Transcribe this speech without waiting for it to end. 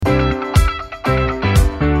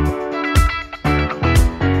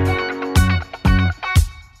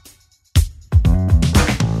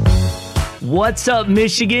What's up,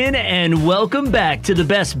 Michigan, and welcome back to the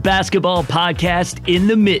best basketball podcast in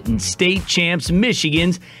the mitten, State Champs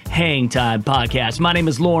Michigan's Hang Time podcast. My name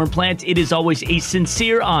is Lauren Plant. It is always a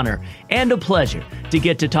sincere honor and a pleasure to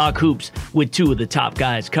get to talk hoops with two of the top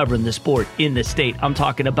guys covering the sport in the state. I'm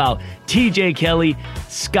talking about TJ Kelly,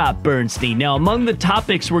 Scott Bernstein. Now, among the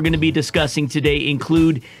topics we're going to be discussing today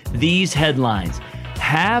include these headlines.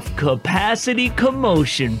 Half capacity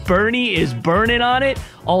commotion. Bernie is burning on it.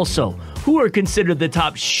 Also, who are considered the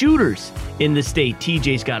top shooters in the state?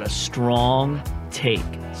 TJ's got a strong take.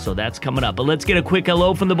 So that's coming up. But let's get a quick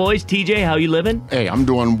hello from the boys. TJ, how you living? Hey, I'm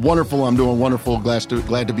doing wonderful.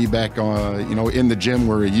 Glad to be back in the gym.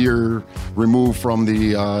 We're a year removed from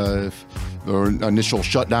the initial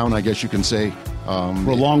shutdown, I guess you can say.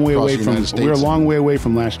 We're a long way away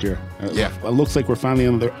from last year. Yeah. It looks like we're finally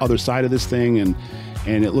on the other side of this thing, and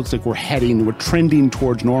it looks like we're trending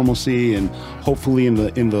towards normalcy, and hopefully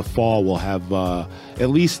in the fall we'll have at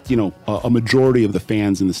least a majority of the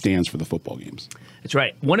fans in the stands for the football games. That's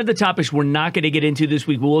right. One of the topics we're not going to get into this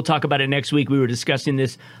week, but we'll talk about it next week. We were discussing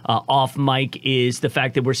this off mic, is the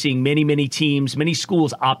fact that we're seeing many teams, many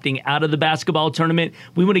schools opting out of the basketball tournament.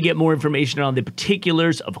 We want to get more information on the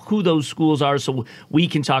particulars of who those schools are so we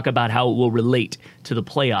can talk about how it will relate to the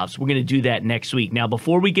playoffs. We're going to do that next week. Now,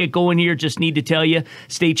 before we get going here, just need to tell you,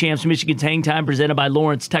 State Champs Michigan's Hang Time presented by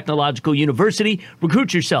Lawrence Technological University.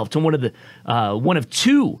 Recruit yourself to one of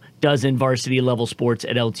 2 dozen varsity level sports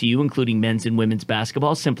at LTU, including men's and women's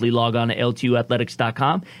basketball. Simply log on to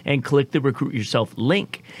LTUathletics.com and click the Recruit Yourself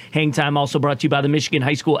link. Hang Time also brought to you by the Michigan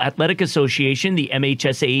High School Athletic Association. The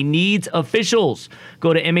MHSAA needs officials.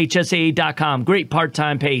 Go to MHSAA.com. Great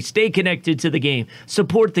part-time pay. Stay connected to the game.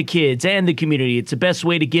 Support the kids and the community. It's the best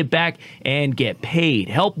way to give back and get paid.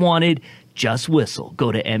 Help wanted. Just whistle.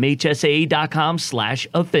 Go to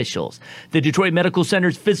MHSAA.com/officials. The Detroit Medical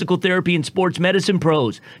Center's physical therapy and sports medicine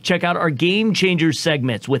pros. Check out our Game Changers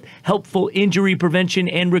segments with helpful injury prevention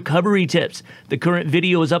and recovery tips. The current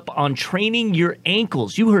video is up on training your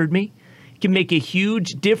ankles. You heard me. Can make a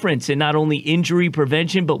huge difference in not only injury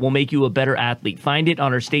prevention, but will make you a better athlete. Find it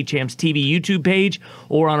on our State Champs TV YouTube page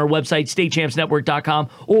or on our website, statechampsnetwork.com,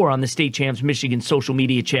 or on the State Champs Michigan social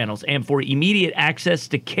media channels. And for immediate access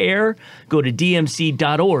to care, go to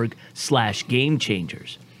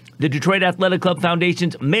dmc.org/gamechangers. The Detroit Athletic Club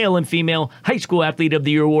Foundation's Male and Female High School Athlete of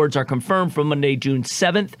the Year Awards are confirmed for Monday, June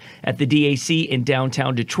 7th at the DAC in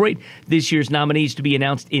downtown Detroit. This year's nominees to be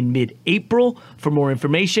announced in mid-April. For more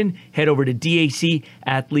information, head over to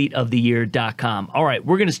dacathleteoftheyear.com. All right,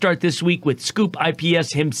 we're going to start this week with Scoop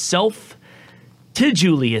IPS himself,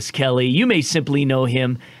 Julius Kelly. You may simply know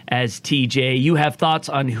him as TJ. You have thoughts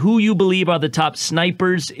on who you believe are the top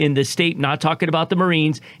snipers in the state, not talking about the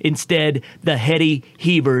Marines, instead the heady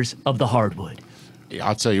heavers of the hardwood. Yeah,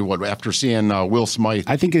 I'll tell you what, after seeing Will Smythe,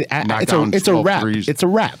 I think it's a wrap. Threes, it's a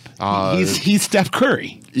wrap. He's Steph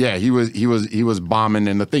Curry. Yeah, he was bombing,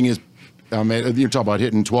 and the thing is, you talk about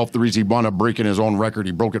hitting 12 threes, he wound up breaking his own record.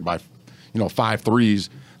 He broke it by 5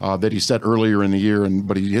 threes. That he set earlier in the year,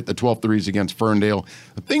 but he hit the 12 threes against Ferndale.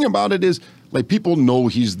 The thing about it is, people know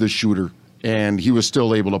he's the shooter, and he was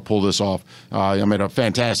still able to pull this off. A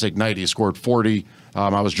fantastic night. He scored 40.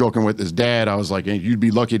 I was joking with his dad. I was like, hey, you'd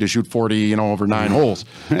be lucky to shoot 40, over 9 holes.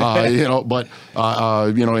 But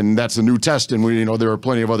and that's the new test. And there are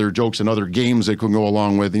plenty of other jokes and other games that could go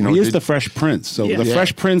along with. He is the Fresh Prince. So the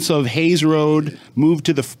Fresh Prince of Hayes Road moved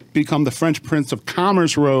to become the Fresh Prince of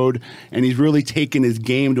Commerce Road, and he's really taken his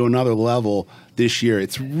game to another level this year.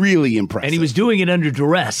 It's really impressive. And he was doing it under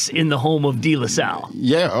duress in the home of De La Salle.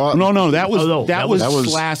 Yeah. No, that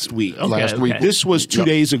was last week. Okay, last week. This was 2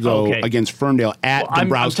 days ago against Ferndale at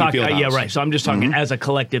Dombrowski Fieldhouse. Yeah, right. So I'm just talking as a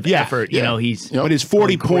collective effort. But his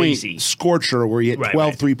 40-point scorcher where he hit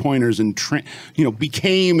 12 3-pointers and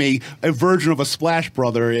became a version of a Splash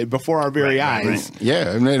Brother before our very eyes. Right.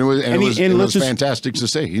 Yeah, it was fantastic to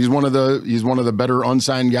see. He's one of the better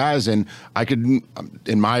unsigned guys, and I could,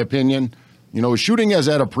 in my opinion, shooting is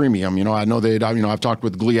at a premium. I know I've talked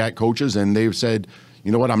with GLIAC coaches, and they've said,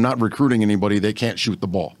 I'm not recruiting anybody that can't shoot the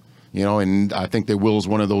ball. And I think that Will's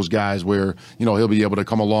one of those guys where, he'll be able to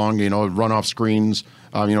come along, run off screens.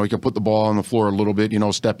 He can put the ball on the floor a little bit,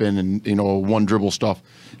 step in and, one dribble stuff,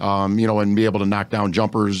 and be able to knock down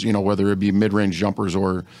jumpers, whether it be mid-range jumpers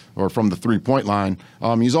or from the 3-point line.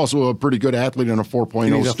 He's also a pretty good athlete and a 4.0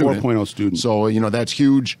 student. He's a 4.0 student. So, that's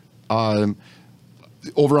huge.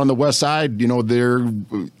 Over on the west side,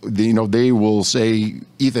 they will say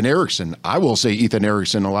Ethan Erickson. I will say Ethan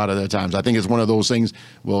Erickson a lot of the times. I think it's one of those things.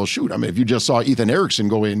 Well, shoot, if you just saw Ethan Erickson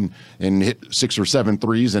go in and hit 6 or 7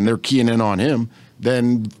 threes, and they're keying in on him,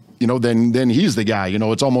 then then he's the guy.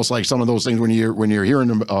 It's almost like some of those things when you're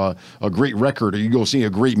hearing a great record, or you go see a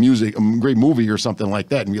great movie or something like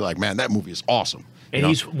that, and you're like, man, that movie is awesome. And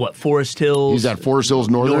he's what, Forest Hills? He's at Forest Hills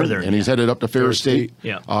Northern, and he's headed up to Ferris State.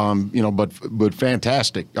 Yeah. But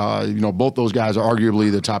fantastic. Both those guys are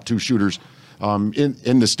arguably the top two shooters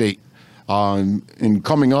in the state. And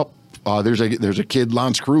coming up, there's a kid,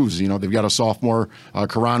 Lance Cruz. They've got a sophomore,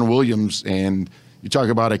 Karan Williams, and you talk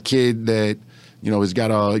about a kid that has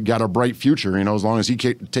got a bright future. As long as he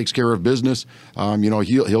takes care of business,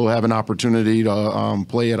 he'll have an opportunity to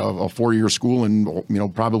play at a 4-year school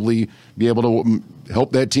and probably be able to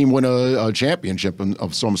help that team win a championship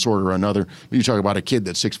of some sort or another. You talk about a kid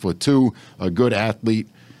that's 6'2", a good athlete.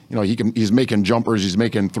 He's making jumpers, he's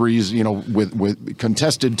making threes, with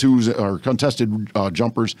contested twos or contested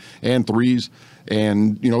jumpers and threes.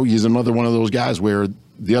 And, he's another one of those guys where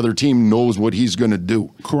the other team knows what he's going to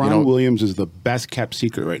do. Karan Williams is the best kept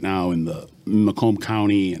secret right now in the Macomb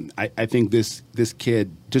County. And I think this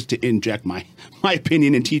kid, just to inject my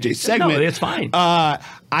opinion in TJ's segment. No, it's fine.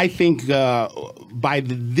 I think by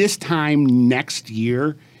this time next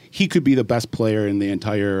year, he could be the best player in the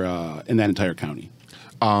entire in that entire county.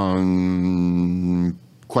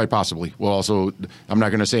 Quite possibly. Well, also, I'm not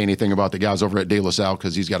going to say anything about the guys over at De La Salle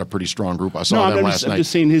because he's got a pretty strong group. I saw them last night. I'm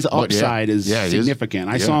just saying his upside is significant.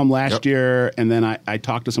 I saw him last year, and then I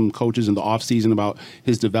talked to some coaches in the offseason about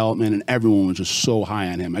his development, and everyone was just so high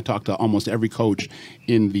on him. I talked to almost every coach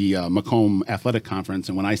in the Macomb Athletic Conference,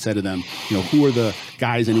 and when I said to them, who are the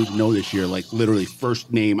guys I need to know this year, like literally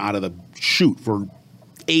first name out of the chute for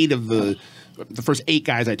 8 of the first 8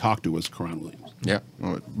 guys I talked to was Karan Williams. Yeah,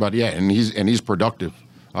 but and he's productive.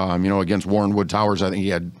 Against Warren Wood Towers, I think he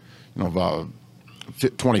had,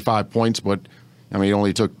 25 points, but he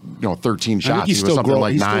only took 13 shots. He was something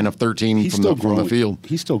like 9 of 13 from the field.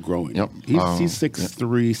 He's still growing. Yep. He's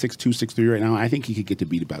 6'3", 6'2", 6'3" right now. I think he could get to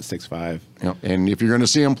beat about 6'5". Yep. And if you're going to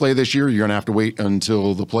see him play this year, you're going to have to wait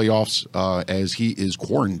until the playoffs, as he is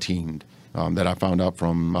quarantined. That I found out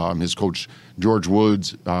from his coach George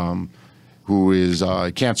Woods. Who is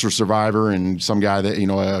a cancer survivor and some guy that,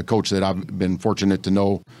 a coach that I've been fortunate to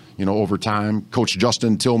know, over time. Coach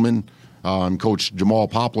Justin Tillman, Coach Jamal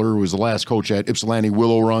Poplar, who was the last coach at Ypsilanti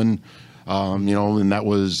Willow Run. And that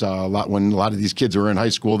was when a lot of these kids are in high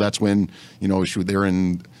school. That's when, they're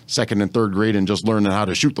in 2nd and 3rd grade and just learning how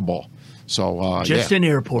to shoot the ball. So an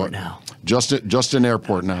airport now. Just an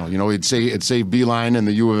airport now. It'd say Beeline and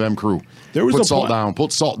the U of M crew. Put salt down.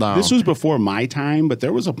 This was before my time, but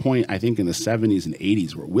there was a point, I think, in the 70s and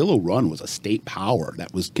 80s where Willow Run was a state power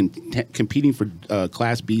that was competing for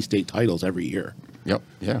Class B state titles every year. Yep.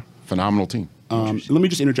 Yeah. Phenomenal team. Let me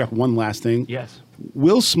just interject one last thing. Yes.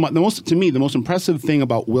 Will Smythe, the most impressive thing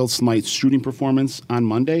about Will Smythe's shooting performance on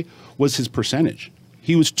Monday was his percentage.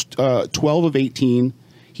 He was 12 of 18.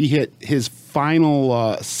 He hit his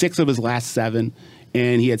final 6 of his last 7,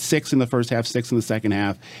 and he had 6 in the first half, 6 in the second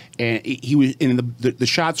half. And he was, and the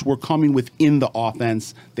shots were coming within the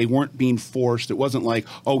offense. They weren't being forced. It wasn't like,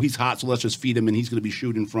 oh, he's hot, so let's just feed him, and he's going to be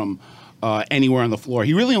shooting from anywhere on the floor.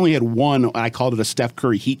 He really only had one. I called it a Steph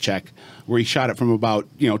Curry heat check, where he shot it from about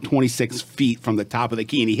 26 feet from the top of the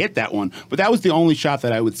key, and he hit that one. But that was the only shot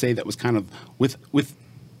that I would say that was kind of with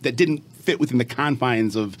that didn't fit within the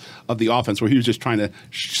confines of the offense, where he was just trying to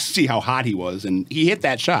see how hot he was, and he hit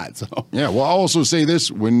that shot. So yeah, well, I'll also say this: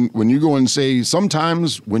 when you go and say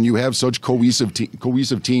sometimes when you have such cohesive teams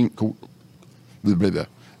that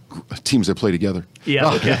play together,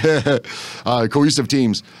 cohesive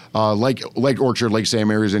teams like Orchard, like Sam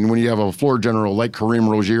Aries, and when you have a floor general like Kareem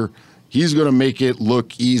Rozier. He's going to make it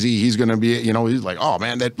look easy. He's going to be, he's like, oh,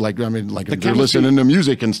 man, that, you're listening to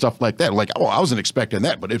music and stuff like that. Like, oh, I wasn't expecting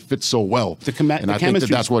that, but it fits so well. And I think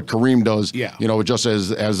that's what Kareem does, just as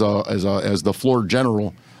the floor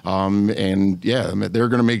general. And, yeah, they're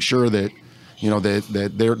going to make sure that,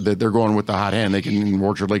 that they're going with the hot hand. They can,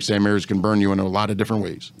 Orchard Lake St. Mary's can burn you in a lot of different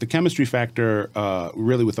ways. The chemistry factor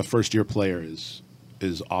really with a first-year player is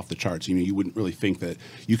off the charts. You wouldn't really think that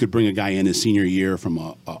you could bring a guy in his senior year from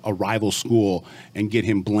a rival school and get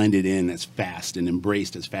him blended in as fast and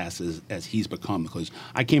embraced as fast as he's become. Because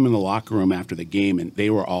I came in the locker room after the game, and they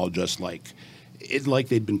were all just like, it's like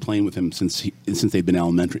they'd been playing with him since they'd been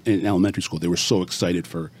in elementary school. They were so excited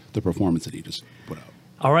for the performance that he just put out.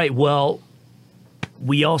 All right, well,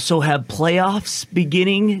 we also have playoffs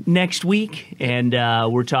beginning next week, and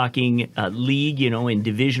we're talking league, and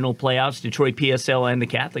divisional playoffs, Detroit PSL and the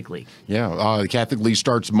Catholic League. Yeah, the Catholic League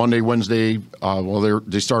starts Monday, Wednesday.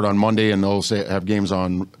 They start on Monday, and they'll have games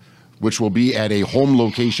on, which will be at a home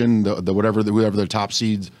location. Whoever the top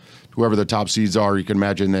seeds are, you can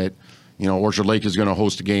imagine that. Orchard Lake is going to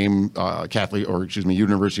host a game.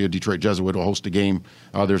 University of Detroit Jesuit will host a game.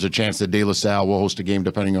 There's a chance that De La Salle will host a game,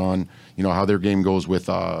 depending on how their game goes with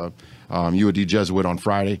UAD Jesuit on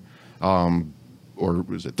Friday, or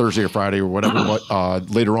is it Thursday or Friday or whatever,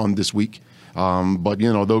 later on this week. But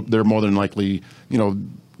they're more than likely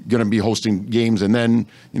going to be hosting games, and then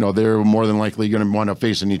they're more than likely going to wind up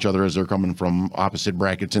facing each other as they're coming from opposite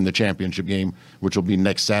brackets in the championship game, which will be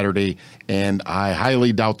next Saturday. And I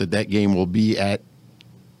highly doubt that game will be at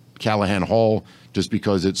Callahan Hall, just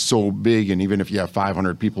because it's so big, and even if you have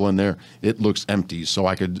 500 people in there, it looks empty. So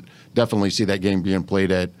I could definitely see that game being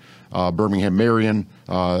played at Birmingham Marion,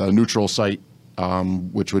 a neutral site,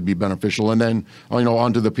 which would be beneficial. And then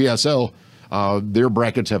onto the PSL. Their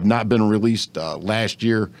brackets have not been released. Last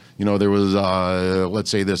year, there was,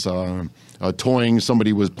 toying.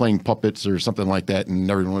 Somebody was playing puppets or something like that,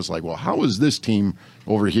 and everyone was like, well, how is this team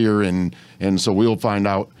over here? And so we'll find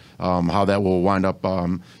out how that will wind up.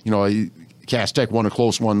 Cass Tech won a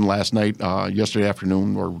close one last night, yesterday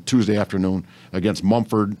afternoon or Tuesday afternoon against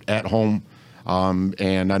Mumford at home.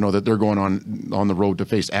 And I know that they're going on the road to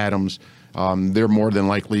face Adams. They're more than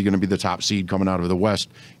likely going to be the top seed coming out of the West.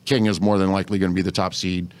 King is more than likely going to be the top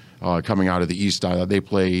seed coming out of the East. They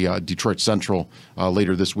play Detroit Central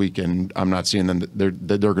later this week, and I'm not seeing them that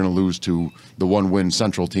they're going to lose to the one-win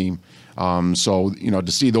Central team. So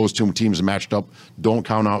to see those two teams matched up, don't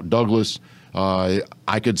count out Douglas.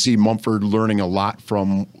 I could see Mumford learning a lot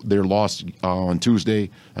from their loss on Tuesday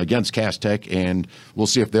against Cass Tech, and we'll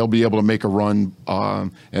see if they'll be able to make a run.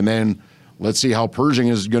 And then let's see how Pershing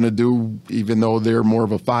is going to do, even though they're more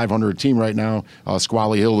of a 500 team right now.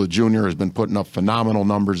 Squally Hill, the junior, has been putting up phenomenal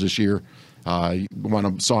numbers this year.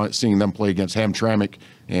 Seeing them play against Hamtramck,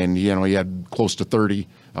 and he had close to 30.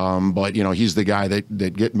 But he's the guy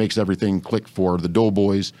that makes everything click for the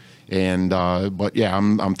Doughboys. And but yeah,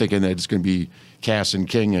 I'm thinking that it's going to be Cass and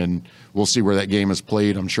King, and we'll see where that game is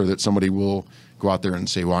played. I'm sure that somebody will go out there and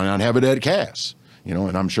say, why not have it at Cass?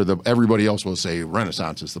 And I'm sure that everybody else will say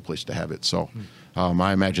Renaissance is the place to have it. So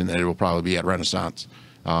I imagine that it will probably be at Renaissance.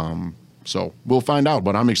 So we'll find out.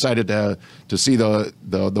 But I'm excited to see the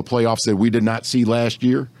playoffs that we did not see last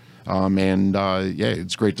year.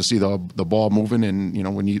 It's great to see the ball moving.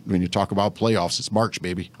 And when you talk about playoffs, it's March,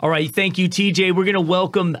 baby. All right, thank you, TJ. We're going to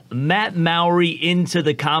welcome Matt Mowry into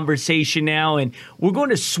the conversation now, and we're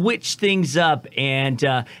going to switch things up and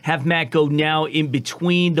have Matt go now in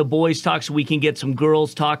between the boys talk so we can get some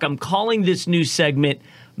girls talk. I'm calling this new segment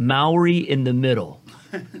Mowry in the Middle.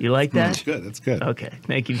 You like that? That's good. That's good. Okay.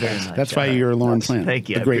 Thank you very much. That's why you're Lauren Plant. Thank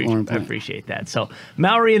you. The great Lauren Plant. I appreciate that. So,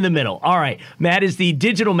 Mowry in the Middle. All right. Matt is the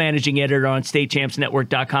digital managing editor on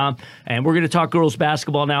StateChampsNetwork.com, and we're going to talk girls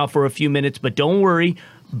basketball now for a few minutes, but don't worry.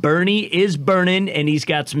 Bernie is burning, and he's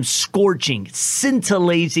got some scorching,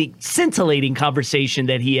 scintillating conversation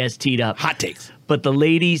that he has teed up. Hot takes. But the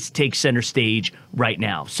ladies take center stage right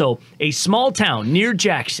now. So, a small town near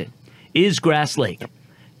Jackson is Grass Lake.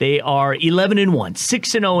 They are 11-1,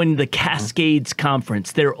 6-0 in the Cascades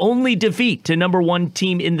Conference. Their only defeat to number one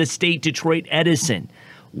team in the state, Detroit Edison.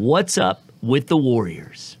 What's up with the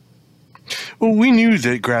Warriors? Well, we knew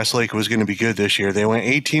that Grass Lake was going to be good this year. They went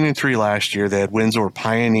 18-3 last year. They had wins over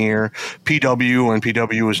Pioneer, PW, when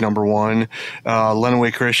PW was number one.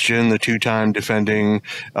 Lenawee Christian, the two-time defending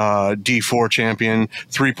D4 champion,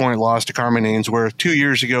 3-point loss to Carman Ainsworth. 2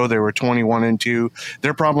 years ago, they were 21-2.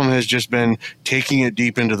 Their problem has just been taking it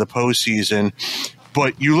deep into the postseason.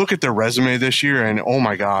 But you look at their resume this year, and oh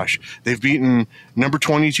my gosh, they've beaten number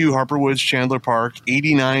 22 Harper Woods Chandler Park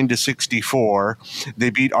 89-64. They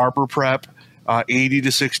beat Harper Prep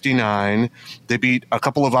 80-69. They beat a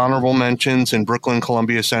couple of honorable mentions in Brooklyn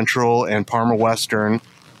Columbia Central and Parma Western.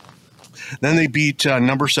 Then they beat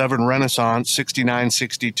number 7 Renaissance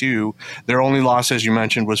 69-62. Their only loss, as you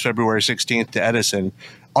mentioned, was February 16th to Edison.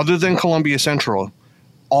 Other than Columbia Central,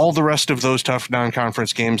 all the rest of those tough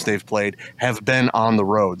non-conference games they've played have been on the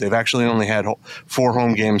road. They've actually only had 4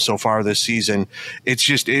 home games so far this season.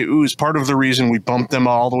 It was part of the reason we bumped them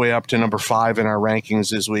all the way up to number 5 in our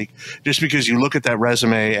rankings this week, just because you look at that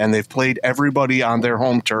resume and they've played everybody on their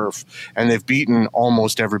home turf and they've beaten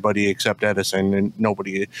almost everybody except Edison, and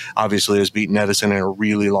nobody obviously has beaten Edison in a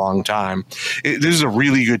really long time. This is a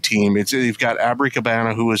really good team. They've got Abri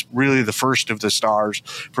Cabana, who was really the first of the stars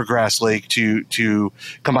for Grass Lake to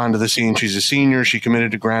come onto the scene. She's a senior. She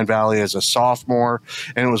committed to Grand Valley as a sophomore,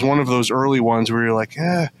 and it was one of those early ones where you're like,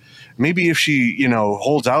 maybe if she,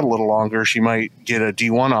 holds out a little longer, she might get a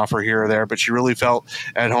D1 offer here or there, but she really felt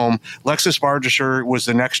at home. Lexus Bargesher was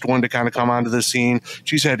the next one to kind of come onto the scene.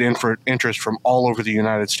 She's had interest from all over the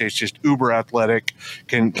United States, just uber athletic,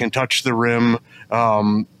 can touch the rim,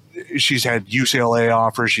 she's had UCLA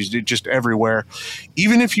offers. She's just everywhere.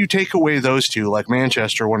 Even if you take away those two, like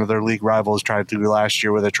Manchester, one of their league rivals tried to do last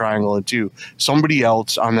year with a triangle and two, somebody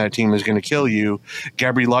else on that team is going to kill you.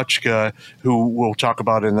 Gabri Luchka, who we'll talk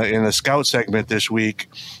about in the scout segment this week,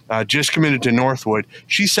 just committed to Northwood.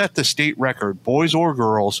 She set the state record, boys or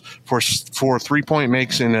girls, for 3-point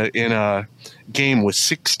makes in a game with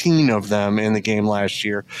 16 of them in the game last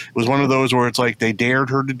year. It was one of those where it's like they dared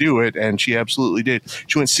her to do it, and she absolutely did.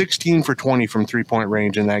 She went 16 for 20 from 3-point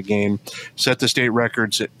range in that game, set the state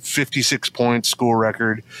records at 56 points, school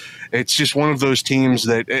record. It's just one of those teams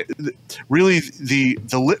that really the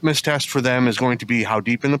litmus test for them is going to be how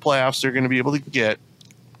deep in the playoffs they're going to be able to get.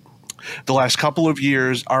 The last couple of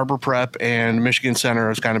years, Arbor Prep and Michigan Center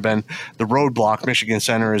has kind of been the roadblock. Michigan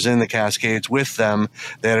Center is in the Cascades with them.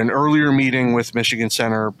 They had an earlier meeting with Michigan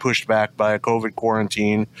Center, pushed back by a COVID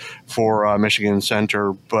quarantine for Michigan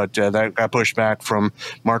Center, but that got pushed back from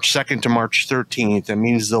March 2nd to March 13th. That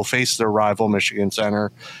means they'll face their rival, Michigan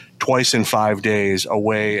Center, twice in 5 days,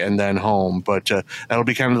 away and then home. But that'll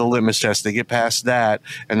be kind of the litmus test. They get past that,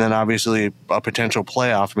 and then obviously a potential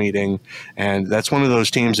playoff meeting. And that's one of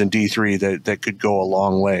those teams in D3 that could go a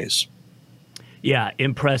long ways. Yeah,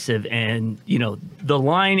 impressive. And, you know, the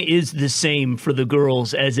line is the same for the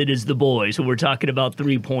girls as it is the boys. So we're talking about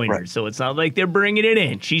 3-pointers. Right. So it's not like they're bringing it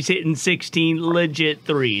in. She's hitting 16 legit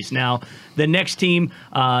threes. Now, the next team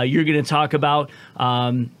you're going to talk about,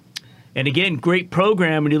 and again, great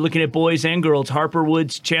program when you're looking at boys and girls. Harper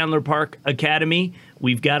Woods Chandler Park Academy.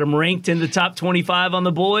 We've got them ranked in the top 25 on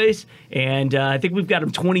the boys, and I think we've got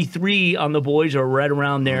them 23 on the boys, or right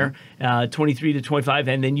around there, 23 to 25.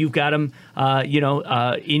 And then you've got them,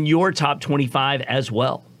 in your top 25 as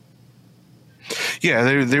well.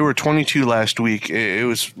 Yeah, they were 22 last week. It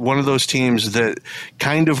was one of those teams that,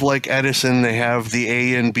 kind of like Edison, they have the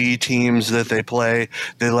A and B teams that they play.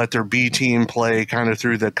 They let their B team play kind of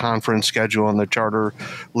through the conference schedule in the charter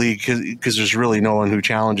league because there's really no one who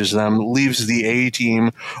challenges them. Leaves the A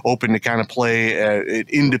team open to kind of play an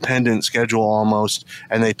independent schedule almost,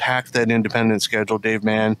 and they pack that independent schedule. Dave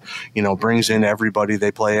Mann, brings in everybody.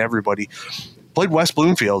 They play everybody. Played West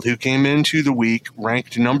Bloomfield, who came into the week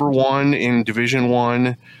ranked number 1 in Division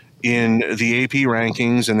I in the AP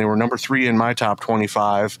rankings, and they were number 3 in my top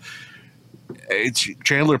 25.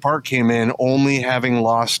 Chandler Park came in only having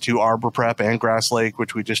lost to Arbor Prep and Grass Lake,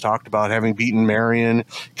 which we just talked about, having beaten Marion,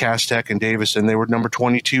 Cass Tech, and Davison. They were number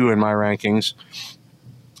 22 in my rankings.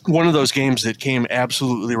 One of those games that came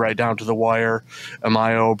absolutely right down to the wire.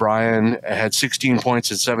 Amaya O'Brien had 16 points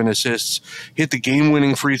and 7 assists, hit the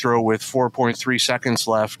game-winning free throw with 4.3 seconds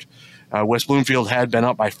left. West Bloomfield had been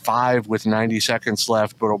up by 5 with 90 seconds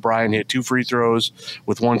left, but O'Brien hit 2 free throws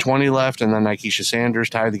with 1:20 left, and then Nikesha Sanders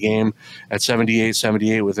tied the game at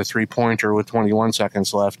 78-78 with a 3-pointer with 21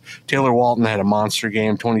 seconds left. Taylor Walton had a monster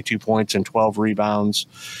game, 22 points and 12 rebounds.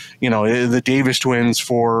 The Davis twins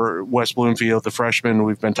for West Bloomfield, the freshmen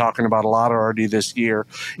we've been talking about a lot already this year.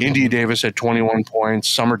 India Davis had 21 points.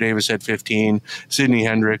 Summer Davis had 15. Sydney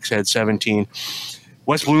Hendricks had 17.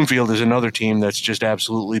 West Bloomfield is another team that's just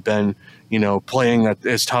absolutely been, playing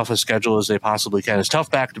as tough a schedule as they possibly can. It's tough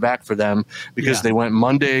back-to-back for them because they went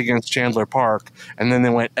Monday against Chandler Park, and then they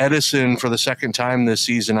went Edison for the second time this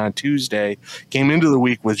season on Tuesday. Came into the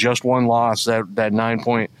week with just 1 loss, that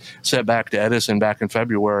 9-point setback to Edison back in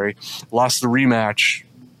February. Lost the rematch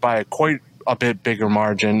by quite a bit bigger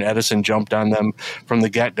margin. Edison jumped on them from the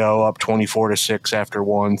get-go, up 24-6 after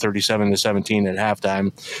 37-17 at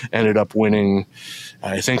halftime. Ended up winning,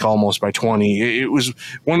 I think, almost by 20. It was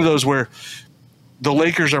one of those where the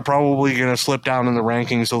Lakers are probably going to slip down in the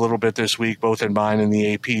rankings a little bit this week, both in mine and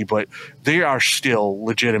the AP, but they are still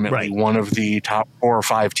legitimately one of the top 4 or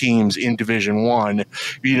 5 teams in Division I.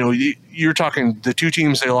 You're talking the 2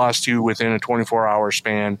 teams they lost to within a 24-hour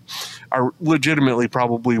span are legitimately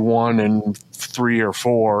probably 1 and 3 or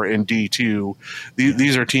 4 in D2.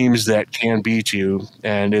 These are teams that can beat you,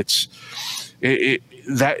 and it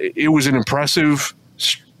was an impressive.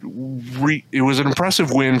 It was an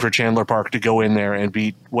impressive win for Chandler Park to go in there and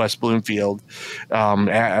beat West Bloomfield.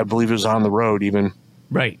 I believe it was on the road even.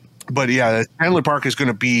 Right. But yeah, Chandler Park is going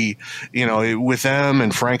to be, with them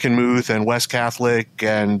and Frankenmuth and West Catholic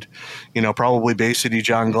and, probably Bay City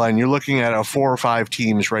John Glenn. You're looking at 4 or 5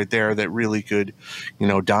 teams right there that really could,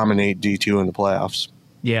 dominate D2 in the playoffs.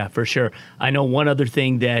 Yeah, for sure. I know one other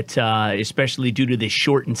thing that, especially due to this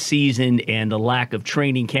shortened season and the lack of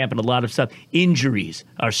training camp and a lot of stuff, injuries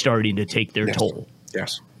are starting to take their toll.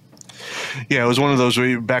 Yes. Yeah, it was one of those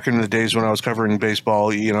back in the days when I was covering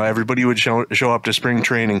baseball, you know, everybody would show up to spring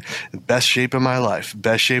training, best shape of my life,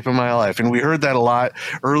 best shape of my life. And we heard that a lot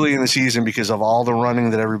early in the season because of all the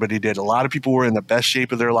running that everybody did. A lot of people were in the best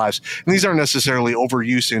shape of their lives. And these aren't necessarily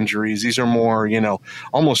overuse injuries. These are more, you know,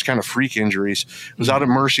 almost kind of freak injuries. I was out at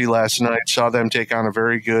Mercy last night, saw them take on a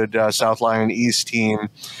very good South Lyon East team.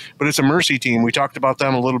 But it's a Mercy team. We talked about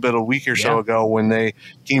them a little bit a week or so ago when they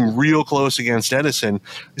came real close against Edison.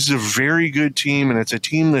 This is a very good team, and it's a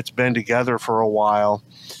team that's been together for a while.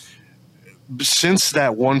 Since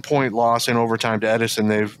that 1-point loss in overtime to Edison,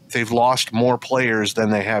 they've lost more players than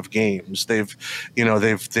they have games. They've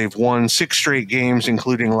won 6 straight games,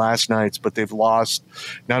 including last night's, but they've lost.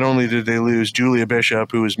 Not only did they lose Julia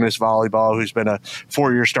Bishop, who is Miss Volleyball, who's been a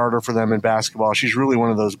 4-year starter for them in basketball. She's really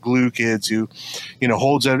one of those glue kids who, you know,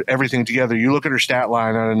 holds everything together. You look at her stat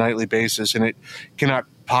line on a nightly basis, and it cannot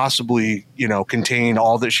possibly, you know, contain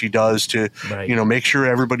all that she does to, you know, make sure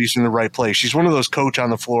everybody's in the right place. She's one of those coach on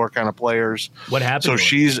the floor kind of players. What happened? So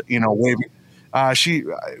she's, you know, waving. I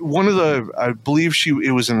believe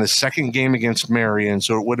it was in the second game against Marion.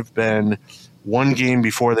 So it would have been one game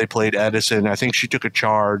before they played Edison. I think she took a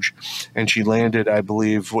charge and she landed, I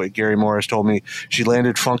believe what Gary Morris told me, she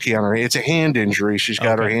landed funky on her. It's a hand injury. She's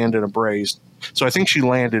got her hand in a brace. So I think she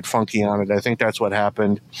landed funky on it. I think that's what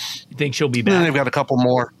happened. You think she'll be back? And they've got a couple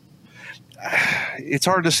more. It's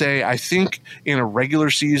hard to say. I think in a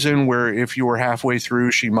regular season where if you were halfway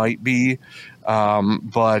through, she might be.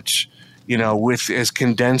 But you know, with as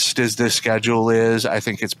condensed as this schedule is, I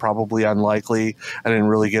think it's probably unlikely. I didn't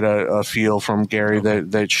really get a feel from Gary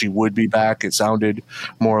that she would be back. It sounded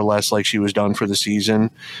more or less like she was done for the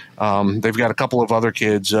season. They've got a couple of other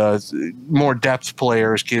kids, more depth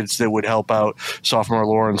players, kids that would help out sophomore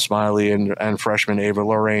Lauren Smiley and freshman Ava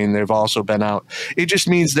Lorraine. They've also been out. It just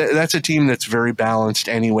means that that's a team that's very balanced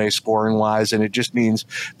anyway, scoring-wise, and it just means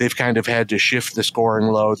they've kind of had to shift the scoring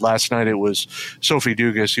load. Last night it was Sophie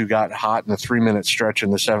Dugas who got hot in a 3-minute stretch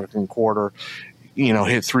in the second quarter. You know,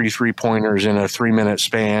 hit 3 3-pointers in a 3-minute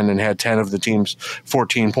span and had 10 of the team's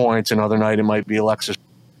 14 points. Another night it might be Alexis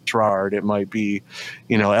Gerard. It might be,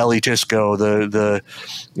 you know, Ellie Tisco, the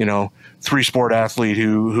you know, 3-sport athlete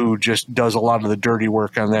who just does a lot of the dirty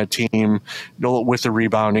work on that team with the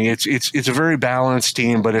rebounding. It's a very balanced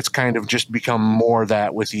team, but it's kind of just become more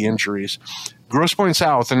that with the injuries. Grosse Pointe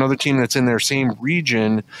South, another team that's in their same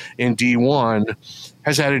region in D1,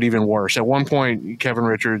 has had it even worse. At one point, Kevin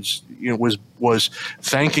Richards, you know, was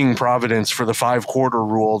thanking Providence for the 5-quarter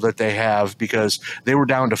rule that they have because they were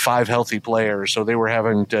down to 5 healthy players, so they were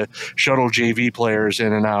having to shuttle JV players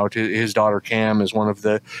in and out. His daughter Cam is one of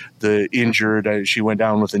the injured. She went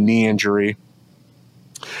down with a knee injury.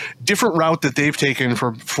 Different route that they've taken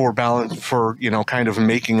for balance, for, you know, kind of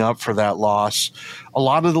making up for that loss. A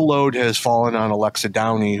lot of the load has fallen on Alexa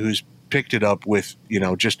Downey, who's picked it up with, you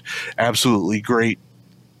know, just absolutely great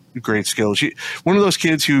skills. One of those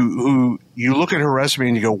kids who you look at her resume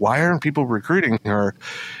and you go, why aren't people recruiting her?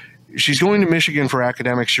 She's going to Michigan for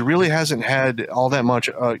academics. She really hasn't had all that much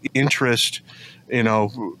interest, you know,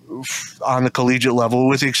 on the collegiate level,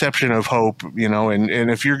 with the exception of Hope, you know, and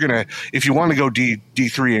if you want to go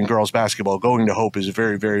D3 in girls basketball, going to Hope is a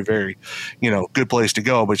very, very, very, you know, good place to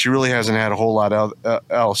go, but she really hasn't had a whole lot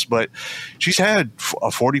else. But she's had a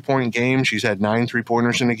 40-point game. She's had 9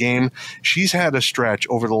 3-pointers in a game. She's had a stretch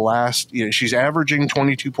over the last, you know, she's averaging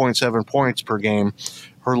 22.7 points per game.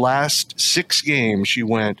 Her last 6 games, she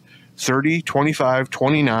went 30, 25,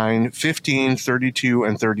 29, 15, 32,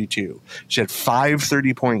 and 32. She had 5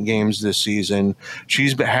 30-point games this season.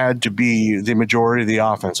 She's had to be the majority of the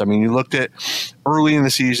offense. I mean, you looked at early in the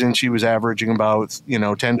season, she was averaging about, you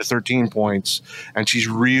know, 10 to 13 points, and she's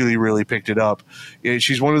really, really picked it up.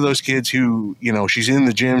 She's one of those kids who, you know, she's in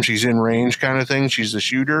the gym, she's in range kind of thing. She's the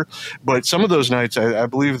shooter. But some of those nights, I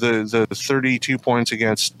believe the 32 points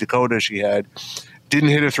against Dakota she had, didn't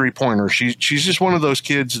hit a 3-pointer. She's just one of those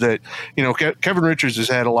kids that, you know, Kevin Richards has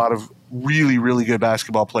had a lot of really, really good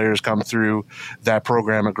basketball players come through that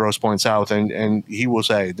program at Grosse Pointe South, and he will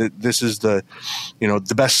say that this is the, you know,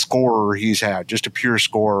 the best scorer he's had, just a pure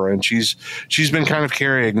scorer, and she's been kind of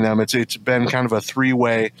carrying them. It's been kind of a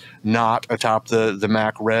 3-way knot atop the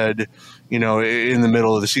MAC Red, you know, in the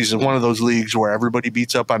middle of the season. One of those leagues where everybody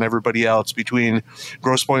beats up on everybody else between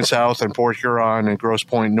Grosse Pointe South and Port Huron and Grosse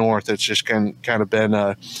Pointe North. It's just kind of been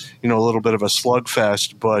a, you know, a little bit of a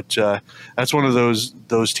slugfest. But that's one of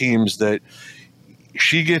those teams that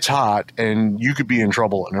she gets hot and you could be in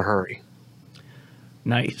trouble in a hurry.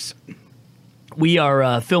 Nice. We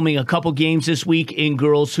are filming a couple games this week in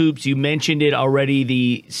girls hoops. You mentioned it already,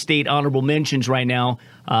 the state honorable mentions right now.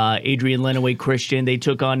 Adrian Lenawee Christian, they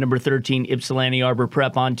took on number 13 Ypsilanti Arbor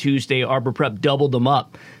Prep on Tuesday. Arbor Prep doubled them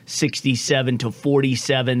up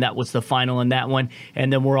 67-47. That was the final in that one.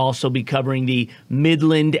 And then we'll also be covering the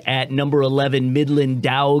Midland at number 11 Midland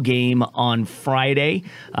Dow game on Friday.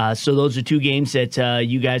 So those are two games that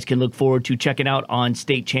you guys can look forward to checking out on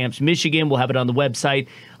State Champs Michigan. We'll have it on the website.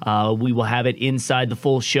 We will have it inside the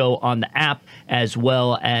full show on the app, as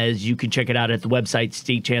well as you can check it out at the website,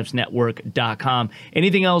 statechampsnetwork.com.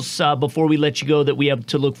 Anything else before we let you go that we have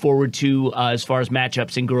to look forward to as far as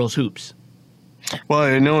matchups in girls hoops? Well,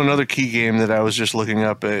 I know another key game that I was just looking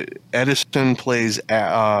up. Edison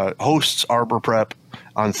hosts Arbor Prep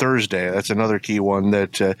on Thursday. That's another key one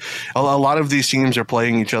that a lot of these teams are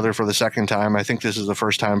playing each other for the second time. I think this is the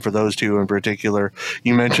first time for those two in particular.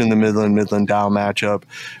 You mentioned the Midland Dow matchup.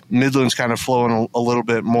 Midland's kind of flowing a little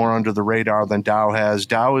bit more under the radar than Dow has.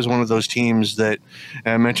 Dow is one of those teams that,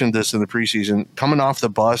 and I mentioned this in the preseason, coming off the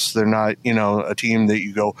bus, they're not, a team that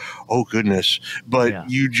you go, oh goodness, but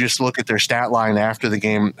you just look at their stat line after the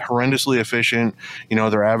game, horrendously efficient.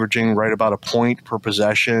 They're averaging right about a point per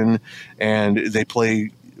possession, and they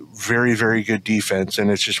play very, very good defense.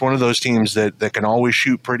 And it's just one of those teams that can always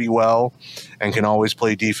shoot pretty well and can always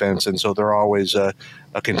play defense. And so they're always a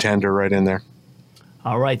contender right in there.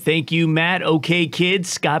 All right. Thank you, Matt. Okay, kids,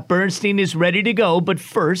 Scott Bernstein is ready to go. But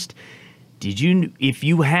first, if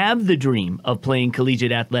you have the dream of playing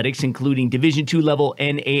collegiate athletics, including Division II level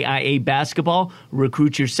NAIA basketball,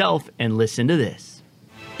 recruit yourself and listen to this.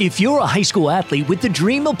 If you're a high school athlete with the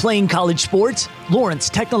dream of playing college sports, Lawrence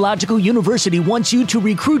Technological University wants you to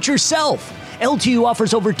recruit yourself. LTU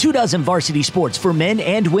offers over 24 varsity sports for men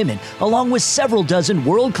and women, along with several dozen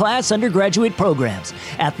world-class undergraduate programs.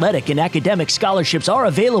 Athletic and academic scholarships are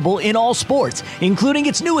available in all sports, including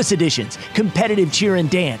its newest additions, competitive cheer and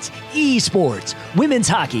dance, esports, women's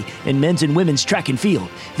hockey, and men's and women's track and field.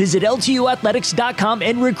 Visit LTUathletics.com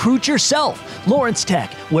and recruit yourself. Lawrence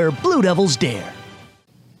Tech, where Blue Devils dare.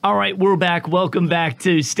 All right, we're back. Welcome back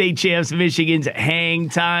to State Champs Michigan's Hang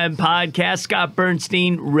Time podcast. Scott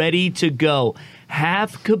Bernstein, ready to go.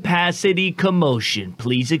 Half capacity commotion.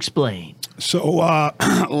 Please explain. So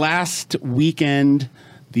last weekend,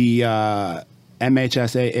 the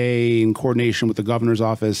MHSAA, in coordination with the governor's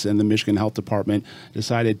office and the Michigan Health Department,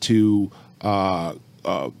 decided to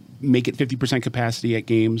make it 50% capacity at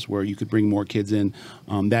games where you could bring more kids in.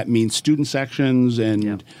 That means student sections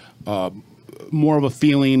and more of a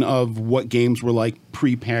feeling of what games were like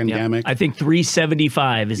pre-pandemic. I think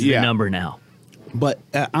 375 is the number now. But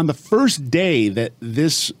on the first day that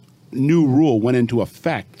this new rule went into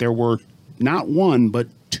effect, there were not one, but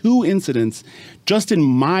two incidents just in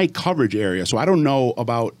my coverage area. So I don't know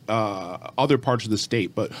about other parts of the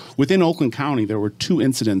state, but within Oakland County, there were two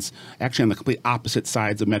incidents actually on the complete opposite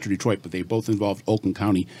sides of Metro Detroit, but they both involved Oakland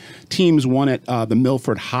County teams. One at the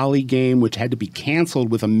Milford-Holly game, which had to be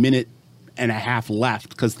canceled with a minute and a half left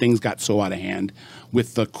because things got so out of hand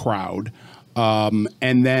with the crowd.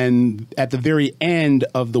 And then at the very end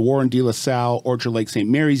of the Warren De La Salle Orchard Lake St.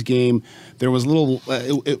 Mary's game, there was a little.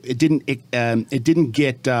 It didn't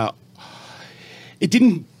get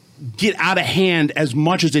out of hand as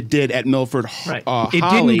much as it did at Milford. Right. It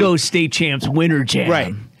didn't go state champs winter jam.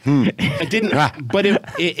 Right. It didn't, but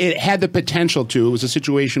it had the potential to. It was a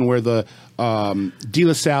situation where the De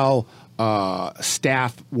La Salle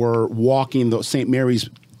staff were walking the St. Mary's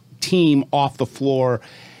team off the floor.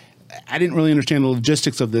 I didn't really understand the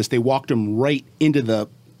logistics of this. They walked them right into the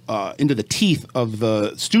teeth of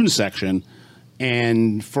the student section,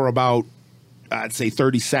 and for about, I'd say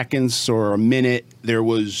 30 seconds or a minute,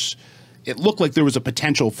 it looked like there was a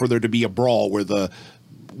potential for there to be a brawl where the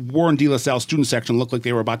Warren De La Salle student section looked like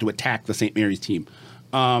they were about to attack the St. Mary's team.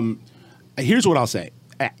 Here's what I'll say.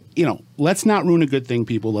 Let's not ruin a good thing,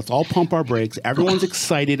 people. Let's all pump our brakes. Everyone's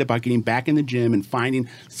excited about getting back in the gym and finding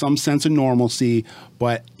some sense of normalcy.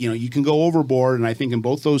 But, you can go overboard. And I think in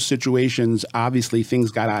both those situations, obviously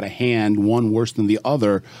things got out of hand, one worse than the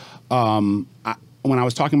other. When I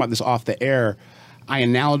was talking about this off the air, I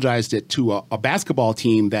analogized it to a basketball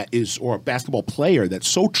team or a basketball player that's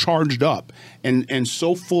so charged up and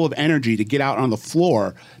so full of energy to get out on the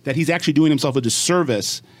floor that he's actually doing himself a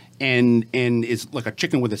disservice and is like a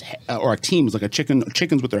chicken with his or a team is like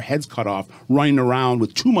chickens with their heads cut off, running around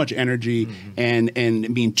with too much energy and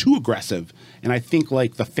being too aggressive. And I think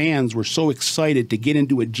like the fans were so excited to get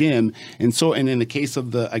into a gym, and in the case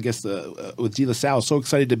of with De La Salle, so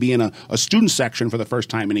excited to be in a student section for the first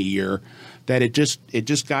time in a year that it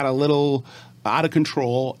just got a little out of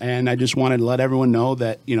control. And I just wanted to let everyone know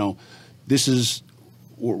that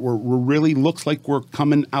we're really looks like we're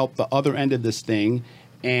coming out the other end of this thing.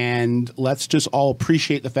 And let's just all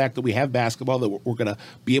appreciate the fact that we have basketball, that we're going to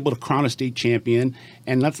be able to crown a state champion,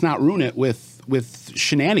 and let's not ruin it with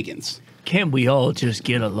shenanigans. Can't we all just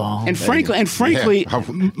get along? And frankly,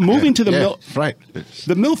 moving to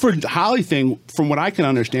the Milford Holly thing, from what I can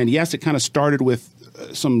understand, yes, it kind of started with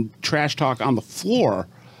some trash talk on the floor,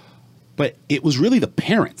 but it was really the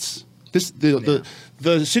parents. The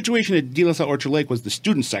situation at De La Salle Orchard Lake was the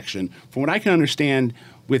student section. From what I can understand,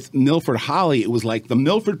 with Milford Holly, it was like the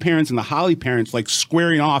Milford parents and the Holly parents like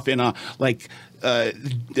squaring off in a like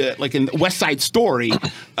in West Side Story,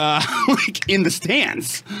 like in the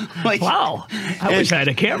stands. Like, wow, I wish I had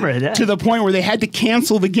a camera of that. To the point where they had to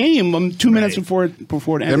cancel the game 2 minutes before it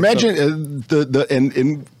ended. Imagine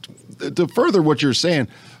to further what you're saying.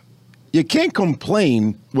 You can't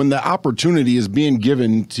complain when the opportunity is being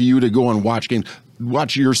given to you to go and watch games,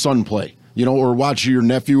 watch your son play, or watch your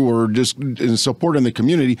nephew, or just support in the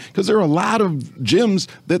community, because there are a lot of gyms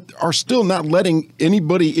that are still not letting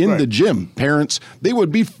anybody in the gym. Parents,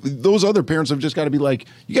 those other parents have just got to be like,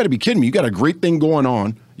 you got to be kidding me. You got a great thing going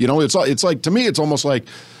on. It's like, to me, it's almost like,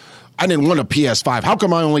 I didn't want a PS5. How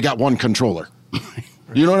come I only got one controller?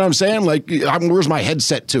 You know what I'm saying? Like, where's my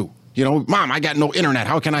headset too? Mom, I got no internet.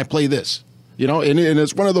 How can I play this? And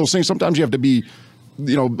it's one of those things. Sometimes you have to be,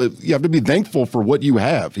 you have to be thankful for what you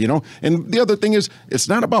have, And the other thing is, it's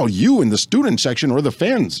not about you in the student section or the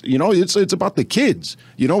fans, It's about the kids,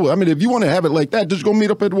 I mean, if you want to have it like that, just go meet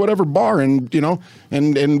up at whatever bar and go out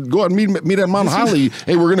and meet at Mount Holly.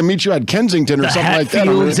 Hey, we're going to meet you at Kensington or something like that.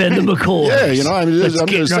 And the McCoys. Yeah, I'm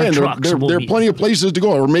just saying there are plenty of places to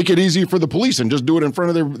go, or make it easy for the police and just do it in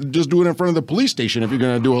front of the police station if you're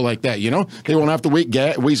going to do it like that. They won't have to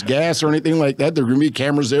waste gas or anything like that. There are going to be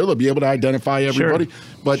cameras there. They'll be able to identify everybody. Sure.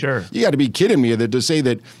 But you got to be kidding me to say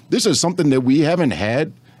that this is something that we haven't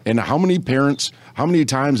had. And how many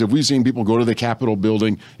times have we seen people go to the Capitol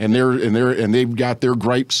building and they've got their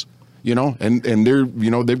gripes, and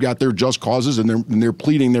they've got their just causes and they're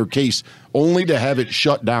pleading their case, only to have it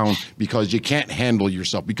shut down because you can't handle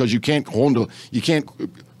yourself, because you can't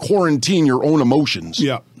quarantine your own emotions.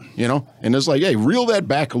 Yeah. And it's like, hey, reel that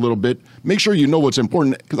back a little bit. Make sure you know what's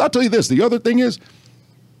important. Because I'll tell you this, the other thing is,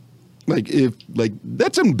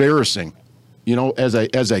 that's embarrassing,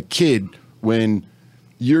 as a kid, when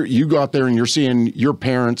you go out there and you're seeing your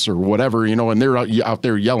parents or whatever, and they're out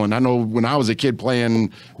there yelling. I know when I was a kid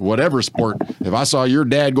playing whatever sport, if I saw your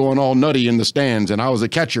dad going all nutty in the stands and I was a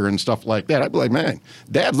catcher and stuff like that, I'd be like, man,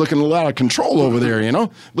 Dad's looking a lot of control over there,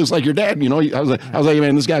 Looks like your dad, I was like,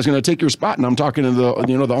 man, this guy's going to take your spot, and I'm talking to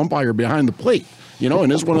the umpire behind the plate.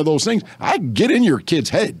 And it's one of those things. I get in your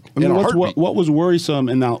kid's head. What was worrisome,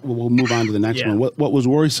 and now we'll move on to the next one. What was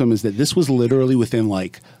worrisome is that this was literally within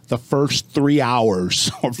like the first 3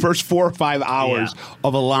 hours or first 4 or 5 hours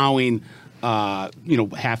of allowing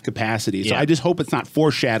half capacity. So I just hope it's not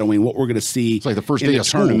foreshadowing what we're going to see. It's like the first day of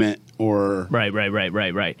tournament school. Or right.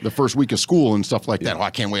 The first week of school and stuff like that. Oh, I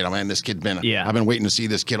can't wait. Man, this kid's been. I've been waiting to see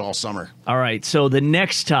this kid all summer. All right. So the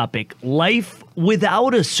next topic: life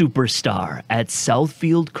without a superstar at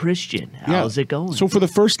Southfield Christian. How's it going? So for the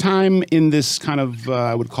first time in this kind of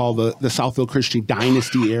I would call the Southfield Christian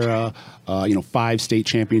dynasty era, 5 state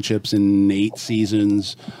championships in 8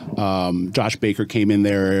 seasons. Josh Baker came in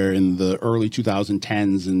there in the early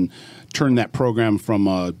 2010s and turned that program from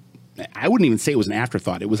I wouldn't even say it was an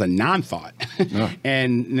afterthought. It was a non-thought. Yeah.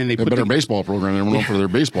 And then they put better baseball program. They were known for their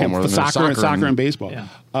baseball more than soccer and baseball.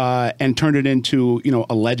 Yeah. And turned it into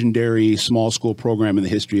a legendary small school program in the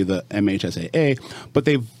history of the MHSAA. But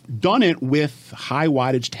they've done it with high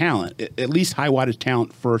wattage talent, at least high wattage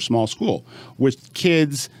talent for a small school, with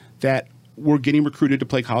kids that were getting recruited to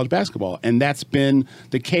play college basketball. And that's been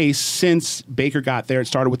the case since Baker got there. It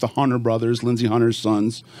started with the Hunter brothers, Lindsey Hunter's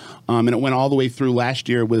sons, and it went all the way through last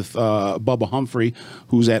year with Bubba Humphrey,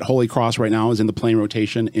 who's at Holy Cross right now, is in the playing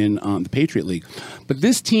rotation in the Patriot League. But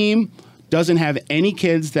this team doesn't have any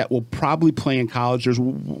kids that will probably play in college. There's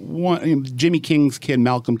one, Jimmy King's kid,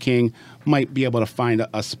 Malcolm King, might be able to find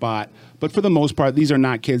a spot. But for the most part, these are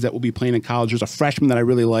not kids that will be playing in college. There's a freshman that I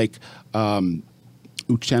really like,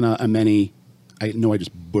 Uchenna Ameni. I know I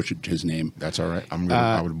just butchered his name. That's all right.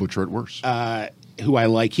 I would butcher it worse. Who I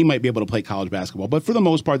like. He might be able to play college basketball. But for the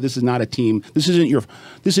most part, this is not a team. This isn't the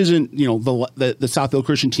Southfield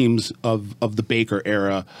Christian teams of the Baker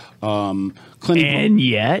era. And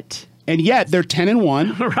yet they're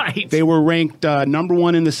 10-1. Right. They were ranked number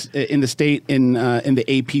 1 in the state in the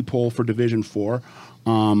AP poll for Division IV.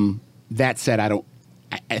 That said,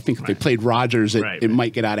 I think if they played Rogers, it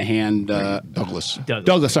might get out of hand. Douglas.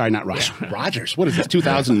 Sorry, not Rogers. Rogers. What is this,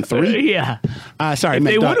 2003? Yeah. Sorry. If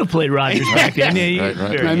they would have played Rogers back then.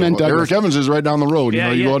 Right. I meant Douglas. Eric Evans is right down the road.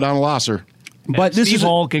 You go down to Lasser. But this Steve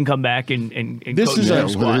Hall can come back and this coach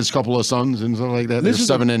is with his couple of sons and stuff like that. They're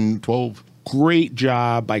 7 and 12. Great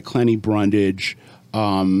job by Clenny Brundage.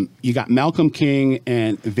 You got Malcolm King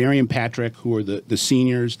and Varian Patrick, who are the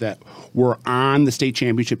seniors that were on the state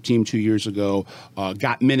championship team 2 years ago,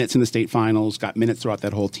 got minutes in the state finals, got minutes throughout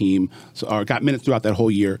that whole team, or got minutes throughout that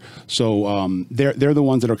whole year. So they're the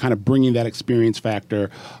ones that are kind of bringing that experience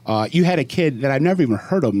factor. You had a kid that I've never even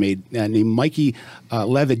heard of named Mikey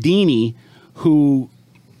Levedini, who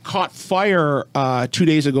caught fire 2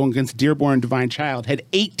 days ago against Dearborn Divine Child, had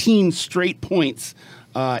 18 straight points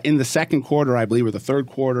in the second quarter, I believe, or the third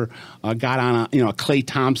quarter, got on a Klay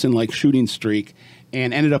Thompson-like shooting streak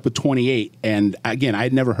and ended up with 28. And again, I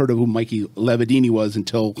had never heard of who Mikey Levedini was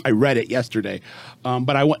until I read it yesterday.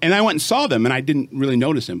 But I went and saw them, and I didn't really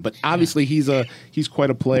notice him. But obviously, he's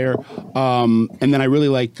quite a player. And then I really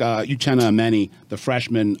like Uchenna Ameni, the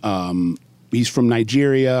freshman. He's from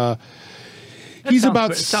Nigeria. Sounds about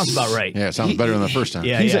right. Yeah, it sounds better than the first time.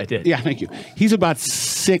 Yeah, it did. Yeah, thank you. He's about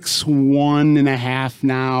 6'1.5"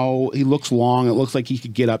 now. He looks long. It looks like he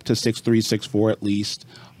could get up to 6'3", 6'4" at least.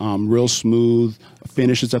 Real smooth.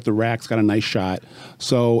 Finishes at the rack's got a nice shot.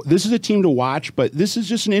 So this is a team to watch, but this is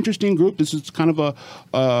just an interesting group. This is kind of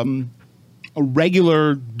a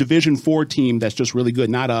regular Division IV team that's just really good,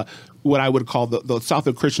 not what I would call the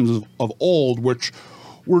Southfield Christians of old, which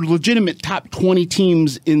were legitimate top 20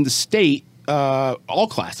 teams in the state. All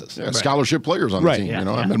classes. Yeah, scholarship players on the team.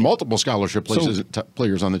 Yeah, I mean, multiple scholarship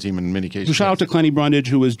players on the team in many cases. So shout out to Clenny Brundage,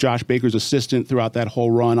 who was Josh Baker's assistant throughout that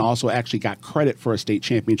whole run. Also actually got credit for a state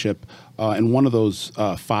championship in one of those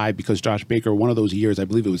 5 because Josh Baker, one of those years, I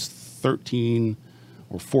believe it was 13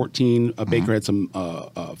 or 14, Baker had some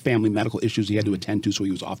family medical issues he had to attend to, so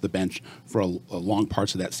he was off the bench for a long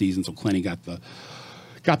parts of that season. So Clenny got the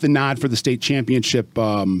nod for the state championship.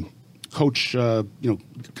 Coach,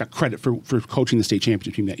 got credit for coaching the state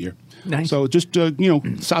championship team that year. Nice. So just,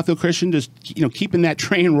 Southfield Christian just, keeping that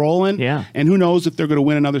train rolling. Yeah. And who knows if they're going to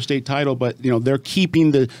win another state title, but, they're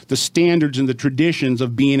keeping the standards and the traditions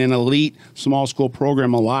of being an elite small school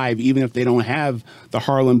program alive, even if they don't have the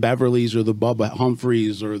Harlan Beverleys or the Bubba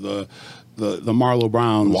Humphreys or the Marlo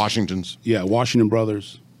Browns. Washingtons. Yeah, Washington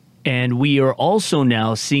Brothers. And we are also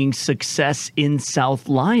now seeing success in South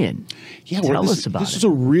Lyon. Yeah, Tell us about it. This is a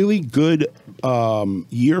really good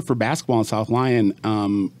year for basketball in South Lyon,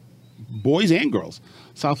 boys and girls.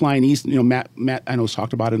 South Lyon East, Matt I know has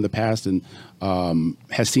talked about it in the past and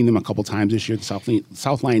has seen them a couple times this year. The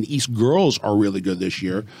South Lyon East girls are really good this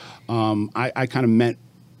year. I kind of meant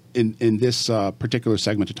in this particular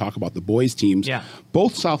segment to talk about the boys teams. Yeah.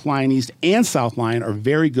 Both South Lyon East and South Lyon are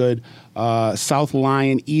very good. South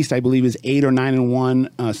Lyon East, I believe, is 8 or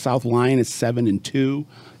 9-1. South Lyon is 7-2.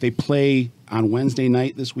 They play on Wednesday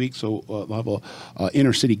night this week, so they'll have a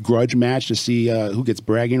inter-city grudge match to see who gets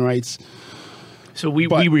bragging rights. So we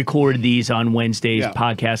record these on Wednesdays. Yeah.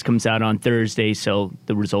 Podcast comes out on Thursday, so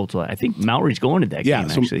the results will, I think Mallory's going to that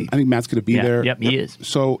game, actually. I think Matt's going to be there. Yep, he is.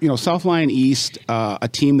 So, South Lyon East, a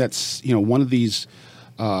team that's, one of these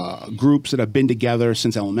groups that have been together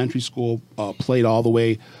since elementary school, played all the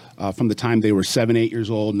way from the time they were 7, 8 years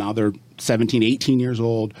old. Now they're 17, 18 years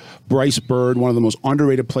old. Bryce Bird, one of the most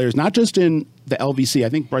underrated players, not just in the LVC. I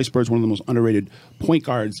think Bryce Bird's one of the most underrated point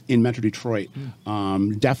guards in Metro Detroit.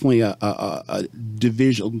 Definitely a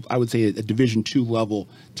division, I would say a Division II level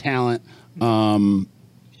talent.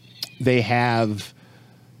 They have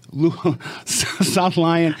South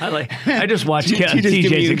Lyon. I just watch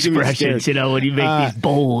TJ's expressions, when you make these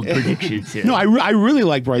bold predictions. No, I really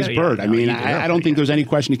like Bryce Bird. I don't think there's any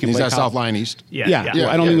question he can play. He's at South Lyon East. I don't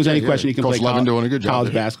think there's any question he can play Levin doing a good job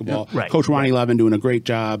college basketball. Yeah. Right. Coach Ronnie Levin doing a great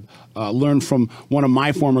job. Learned from one of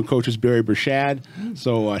my former coaches, Barry Burchad.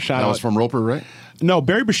 So shout out. That was from Roper, right? No,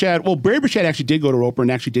 Barry Burchad. Well, Barry Burchad actually did go to Roper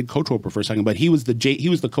and actually did coach Roper for a second, but he was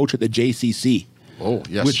the coach at the JCC. Oh,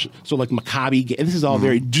 yes. So like Maccabi, this is all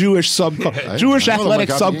very Jewish Jewish athletic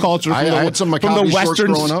subculture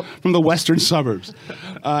from the western suburbs.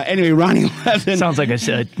 Anyway, Ronnie Levin. Sounds like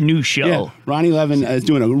a new show. Yeah, Ronnie Levin is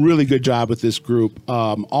doing a really good job with this group.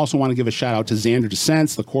 Also want to give a shout out to Xander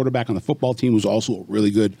DeSense, the quarterback on the football team, who's also a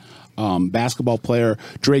really good basketball player.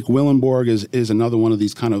 Drake Willenborg is another one of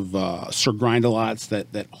these kind of Sir Grind-a-lots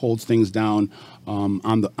that holds things down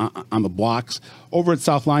on the blocks. Over at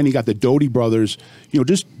South Line, you got the Doty brothers.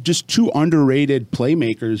 Just two underrated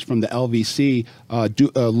playmakers from the LVC.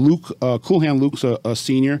 Coolhand Luke's a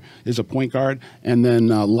senior, is a point guard, and then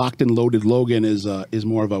Locked and Loaded Logan is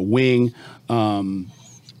more of a wing.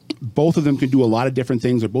 Both of them can do a lot of different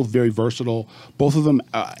things. They're both very versatile. Both of them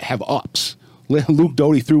have ups. Luke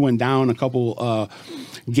Doty threw one down a couple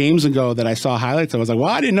games ago that I saw highlights. I was like, well,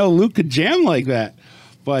 I didn't know Luke could jam like that.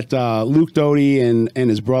 But Luke Doty and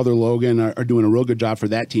his brother Logan are doing a real good job for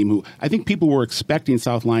that team, who I think people were expecting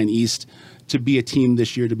South Line East to be a team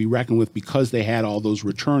this year to be reckoned with because they had all those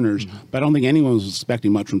returners. Mm-hmm. But I don't think anyone was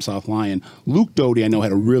expecting much from South Line. Luke Doty, I know,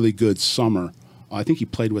 had a really good summer. I think he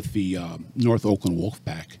played with the North Oakland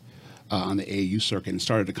Wolfpack on the AAU circuit and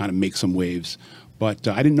started to kind of make some waves. But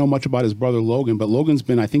I didn't know much about his brother Logan, but Logan's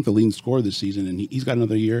been, I think, the leading scorer this season, and he's got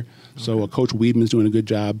another year. Okay. So Coach Weedman's doing a good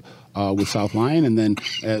job with South Lyon, and then,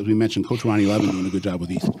 as we mentioned, Coach Ronnie Levin doing a good job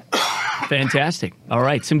with East. Fantastic. All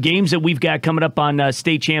right, some games that we've got coming up on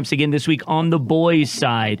State Champs again this week on the boys'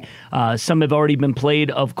 side. Some have already been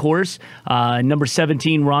played, of course. Number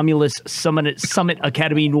 17, Romulus Summit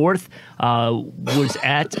Academy North was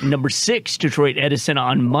at number 6, Detroit Edison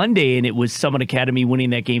on Monday, and it was Summit Academy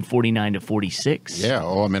winning that game 49-46. Yeah,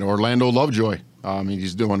 Orlando Lovejoy.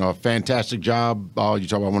 He's doing a fantastic job. You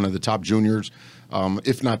talk about one of the top juniors,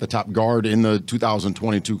 if not the top guard in the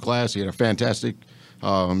 2022 class. He had a fantastic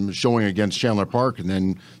showing against Chandler Park, and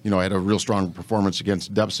then, had a real strong performance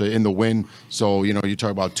against DEPSA in the win. So, you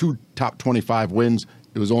talk about 2 top 25 wins.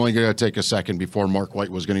 It was only going to take a second before Mark White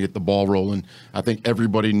was going to get the ball rolling. I think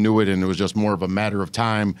everybody knew it, and it was just more of a matter of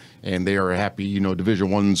time, and they are happy.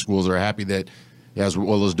 Division I schools are happy that, as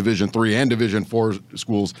well as Division III and Division IV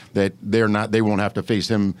schools, that they won't have to face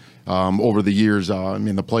him over the years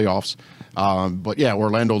in the playoffs. But yeah,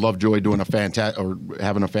 Orlando Lovejoy doing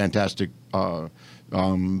having a fantastic,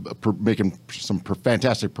 making some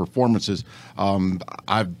fantastic performances.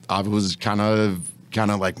 I was kind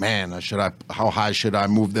of like, man, how high should I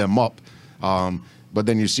move them up? But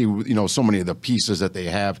then you see, so many of the pieces that they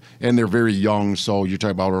have, and they're very young. So you're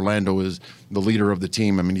talking about Orlando is the leader of the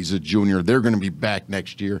team. I mean, he's a junior. They're going to be back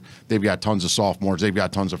next year. They've got tons of sophomores. They've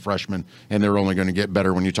got tons of freshmen, and they're only going to get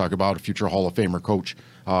better when you talk about a future Hall of Famer coach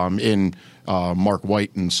in Mark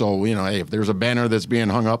White. And so, hey, if there's a banner that's being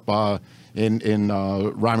hung up in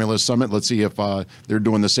Romulus Summit, let's see if they're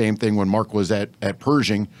doing the same thing when Mark was at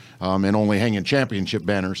Pershing and only hanging championship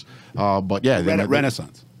banners. But yeah,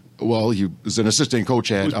 Renaissance. Well, he was an assistant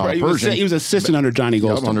coach at Pershing. He was assistant under Johnny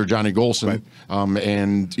Golston. Yep, under Johnny Golston. Right.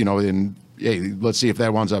 And let's see if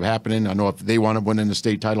that winds up happening. I know if they want to win in the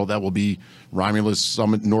state title, that will be Romulus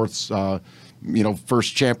Summit North's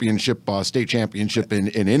first championship, state championship in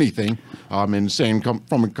anything. And saying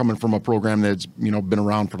coming from a program that's been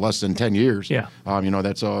around for less than 10 years. Yeah.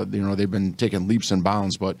 That's they've been taking leaps and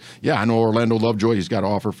bounds. But yeah, I know Orlando Lovejoy. He's got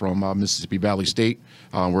an offer from Mississippi Valley State,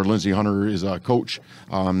 where Lindsey Hunter is a coach.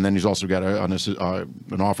 Then he's also got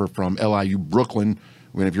an offer from LIU Brooklyn.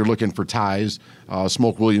 When if you're looking for ties,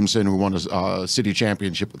 Smoke Williamson, who won a city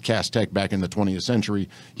championship with Cass Tech back in the 20th century,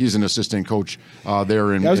 he's an assistant coach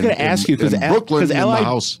there in. I was going to ask you because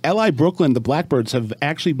LI Brooklyn, the Blackbirds have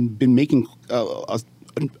actually been making a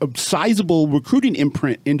sizable recruiting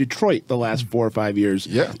imprint in Detroit the last 4 or 5 years.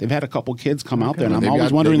 Yeah, they've had a couple kids come out there, and I'm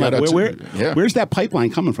always wondering where's that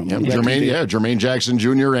pipeline coming from? Jermaine Jackson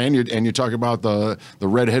Jr. and you talk about the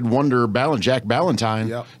redhead wonder Jack Ballantyne.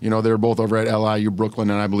 Yep. They're both over at LIU Brooklyn,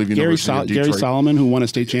 and I believe Gary Solomon, who won a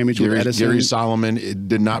state championship with Edison. Gary Solomon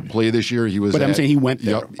did not play this year. I'm saying he went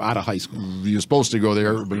there out of high school. He was supposed to go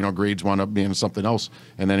there, but grades wound up being something else,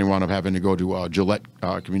 and then he wound up having to go to Gillette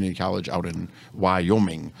Community College out in Wyoming.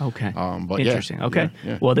 Okay. But interesting. Yeah, okay.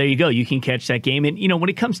 Yeah. Well, there you go. You can catch that game. And, when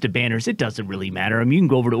it comes to banners, it doesn't really matter. I mean, you can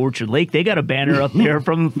go over to Orchard Lake. They got a banner up there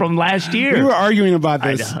from last year. We were arguing about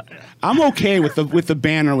this. I'm okay with the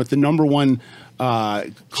banner with the number one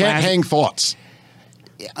Can't hang thoughts.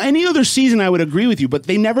 Any other season, I would agree with you, but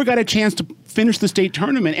they never got a chance to finish the state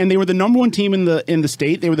tournament, and they were the number one team in the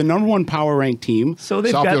state. They were the number one power ranked team. So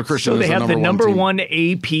they have the number one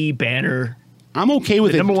AP banner. I'm okay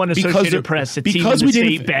with the number one Associated Press, the team with the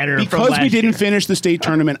state banner because we didn't finish the state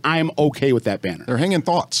tournament. I'm okay with that banner. They're hanging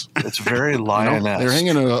thoughts. It's very lioness. They're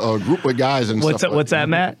hanging a group of guys and what's that,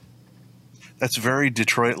 Matt? That's very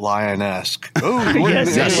Detroit Lion-esque. Oh,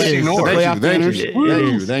 yes,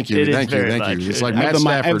 Thank you. It's like Matt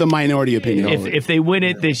Stafford. I have the minority opinion. If they win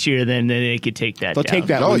it this year, then they could take that. They'll take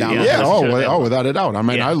that one down. Yeah. Without a doubt. I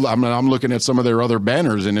mean, I'm looking at some of their other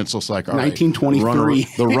banners, and it's just like 1923,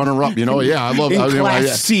 the runner-up. I love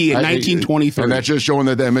Class C in 1923, and that's just showing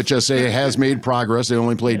that the MHSA has made progress. They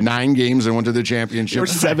only played 9 games and went to the championship. They were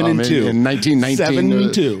 7-2 in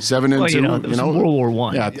 1919. 7-2. World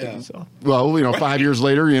War I. Yeah. Well, 5 years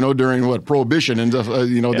later, during Prohibition, and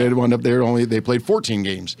they wound up there. They played 14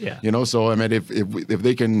 games. Yeah. So I mean, if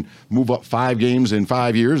they can move up 5 games in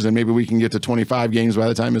 5 years, then maybe we can get to 25 games by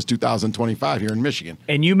the time it's 2025 here in Michigan.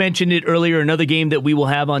 And you mentioned it earlier. Another game that we will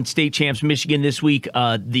have on State Champs Michigan this week,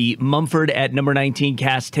 the Mumford at number 19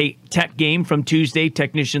 Cass Tech game from Tuesday.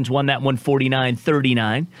 Technicians won that one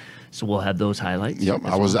 49-39. So we'll have those highlights. Yep,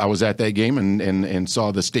 I was at that game and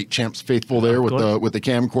saw the State Champs faithful there with the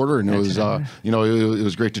camcorder, and it was it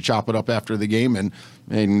was great to chop it up after the game,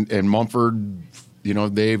 and Mumford,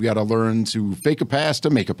 they've got to learn to fake a pass to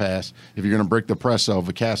make a pass if you're going to break the press of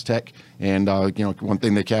a Cass Tech. And one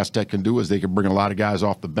thing that Cass Tech can do is they can bring a lot of guys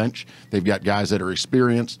off the bench. They've got guys that are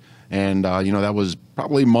experienced, and that was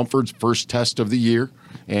probably Mumford's first test of the year.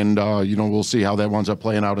 And we'll see how that winds up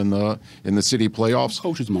playing out in the city playoffs.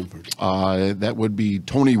 Coach is Mumford. That would be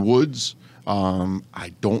Tony Woods.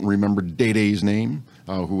 I don't remember Day-Day's name,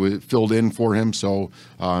 who filled in for him. So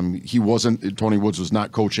Tony Woods was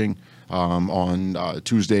not coaching on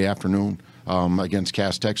Tuesday afternoon against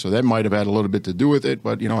Cass Tech. So that might have had a little bit to do with it.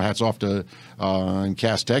 But hats off to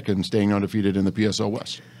Cass Tech and staying undefeated in the PSL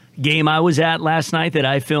West. Game I was at last night that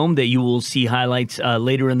I filmed that you will see highlights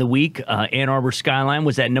later in the week. Ann Arbor Skyline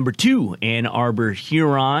was at number 2, Ann Arbor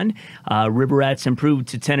Huron. River Rats improved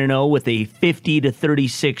to 10-0 with a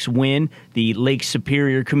 50-36 win. The Lake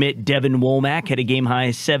Superior commit Devin Womack had a game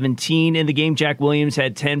high 17 in the game. Jack Williams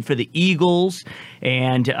had 10 for the Eagles.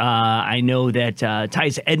 And I know that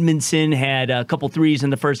Tyus Edmondson had a couple threes in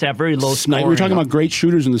the first half, very low scoring. We were talking about great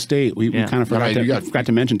shooters in the state. We kind of forgot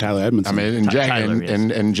to mention Tyler Edmondson. I mean, and Jack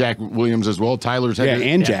and Jack Williams as well. Tyler's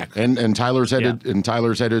headed, Jack and Tyler's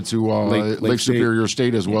headed to Lake Superior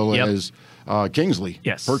State as well as Kingsley.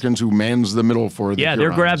 Yes. Perkins, who mans the middle for the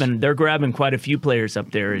Hurons. They're grabbing quite a few players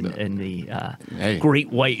up there in the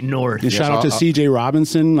Great White North. And shout out to C.J.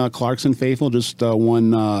 Robinson, Clarkson faithful, just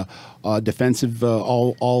won defensive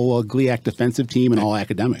all GLIAC defensive team and all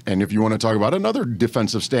academic. And if you want to talk about another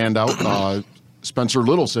defensive standout, Spencer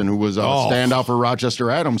Littleson, who was a standout for Rochester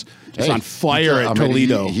Adams. He's on fire at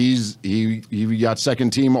Toledo. He got second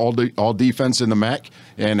team all defense in the MAC,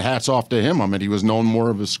 and hats off to him. I mean, he was known more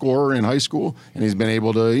of a scorer in high school, and he's been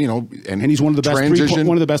able to, and he's one of the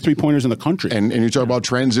best 3-pointers in the country. And you talk about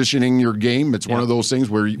transitioning your game. It's one of those things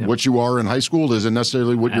where what you are in high school isn't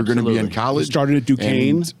necessarily what you're going to be in college. He started at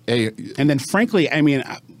Duquesne, and then frankly, I mean,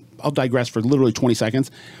 I'll digress for literally 20 seconds.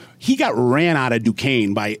 He got ran out of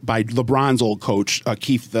Duquesne by LeBron's old coach,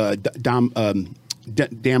 Keith Dambrot.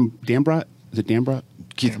 Is it Dambrot?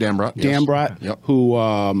 Keith Dambrot. Yes. Dambrot, who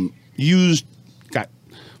got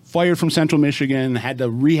fired from Central Michigan, had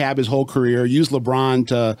to rehab his whole career, used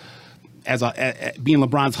LeBron being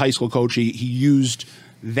LeBron's high school coach. He used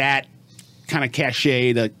that kind of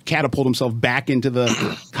cachet to catapult himself back into the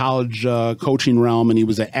college coaching realm, and he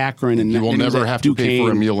was at Akron. And you will never have to pay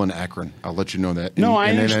for a meal in Akron. I'll let you know that. I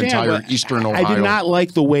understand. In entire Eastern Ohio. I did not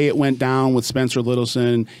like the way it went down with Spencer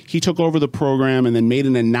Littleson. He took over the program and then made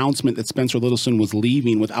an announcement that Spencer Littleson was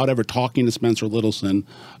leaving without ever talking to Spencer Littleson.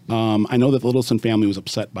 I know that the Littleson family was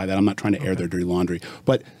upset by that. I'm not trying to air their dirty laundry.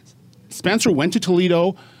 But Spencer went to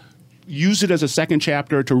Toledo, used it as a second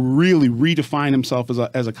chapter to really redefine himself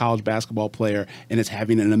as a college basketball player, and is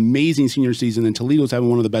having an amazing senior season. And Toledo's having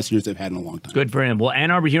one of the best years they've had in a long time. Good for him. Well,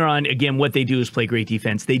 Ann Arbor Huron, again, what they do is play great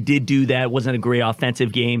defense. They did do that. It wasn't a great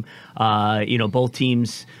offensive game. Both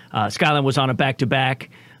teams, Skyline was on a back-to-back.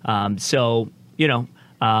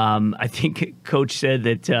 I think Coach said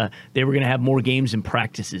that they were going to have more games and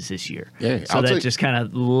practices this year. Yeah, so that just kind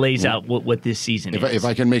of lays out what this season is. If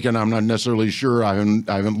I can make it, I'm not necessarily sure. I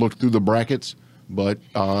haven't looked through the brackets, but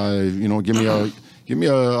give me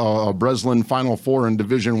a Breslin Final Four in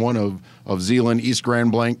Division I of Zeeland, East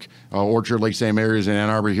Grand Blanc, Orchard, Lake St. Mary's, and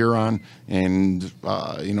Ann Arbor Huron, and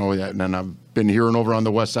and I've been hearing over on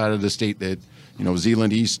the west side of the state that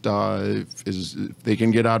Zeeland East if they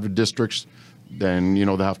can get out of districts, then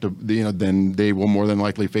they'll have to then they will more than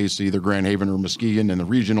likely face either Grand Haven or Muskegon in the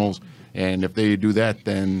regionals. And if they do that,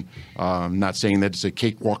 then I'm not saying that it's a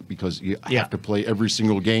cakewalk because you have to play every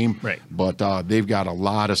single game. Right. But they've got a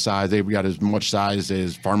lot of size. They've got as much size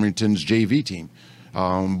as Farmington's JV team.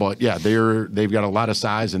 But yeah, they've got a lot of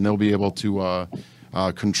size, and they'll be able to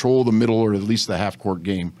control the middle or at least the half-court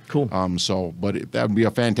game. Cool. But that would be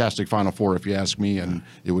a fantastic Final Four if you ask me, and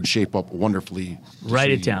it would shape up wonderfully. Write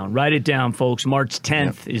it down, folks. March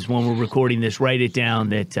 10th is when we're recording this. Write it down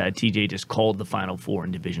that TJ just called the Final Four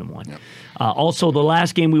in Division I. Yep. Also, the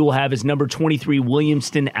last game we will have is number 23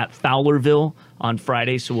 Williamston at Fowlerville on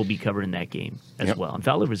Friday, so we'll be covering that game as well. And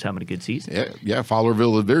Fowlerville's having a good season. Yeah,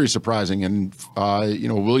 Fowlerville is very surprising. And,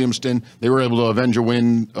 Williamston, they were able to avenge a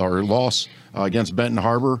win or loss against Benton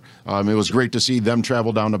Harbor. It was great to see them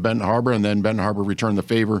travel down to Benton Harbor, and then Benton Harbor returned the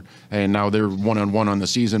favor, and now they're 1-1 on the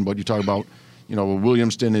season. But you talk about,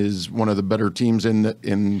 Williamston is one of the better teams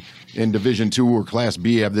in Division II or Class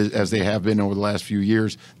B as they have been over the last few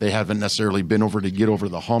years. They haven't necessarily been over to get over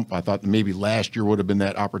the hump. I thought maybe last year would have been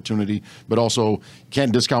that opportunity, but also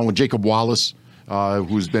can't discount with Jacob Wallace,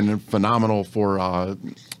 who's been phenomenal for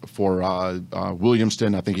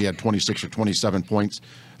Williamston. I think he had 26 or 27 points.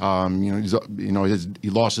 He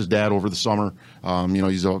lost his dad over the summer. I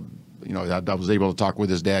was able to talk with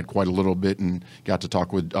his dad quite a little bit, and got to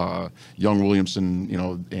talk with young Williamson,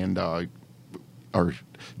 or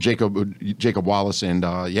Jacob Wallace, and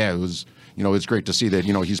it was. It's great to see that,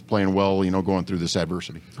 he's playing well, going through this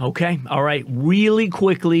adversity. Okay. All right. Really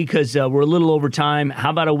quickly, because we're a little over time, how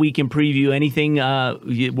about a weekend preview? Anything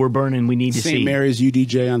we're burning we need to see? St. Mary's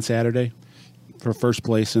UDJ on Saturday for first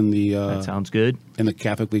place in the... that sounds good. In the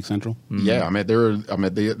Catholic League Central. Mm-hmm. Yeah,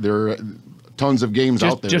 there are tons of games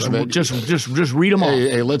out there. Just read them all.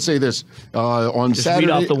 Hey, let's say this. On Saturday...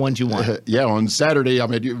 read off the ones you want. On Saturday, I'm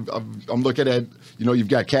looking at... you've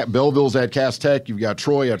got Belleville's at Cass Tech, you've got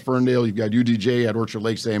Troy at Ferndale, you've got UDJ at Orchard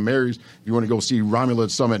Lake St. Mary's. If you want to go see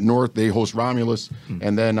Romulus Summit North, they host Romulus.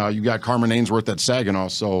 And then you got Carmen Ainsworth at Saginaw.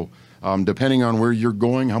 So depending on where you're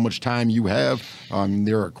going, how much time you have,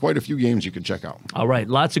 there are quite a few games you can check out. All right.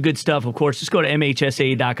 Lots of good stuff. Of course, just go to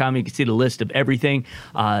MHSAA.com. You can see the list of everything.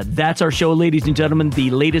 That's our show, ladies and gentlemen. The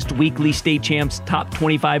latest weekly State Champs top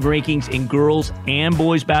 25 rankings in girls and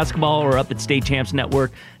boys basketball are up at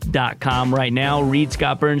statechampsnetwork.com right now. Read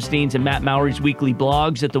Scott Bernstein's and Matt Mowry's weekly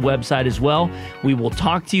blogs at the website as well. We will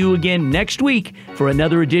talk to you again next week for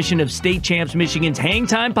another edition of State Champs Michigan's Hang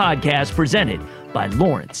Time Podcast, presented by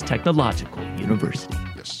Lawrence Technological University.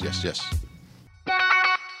 Yes.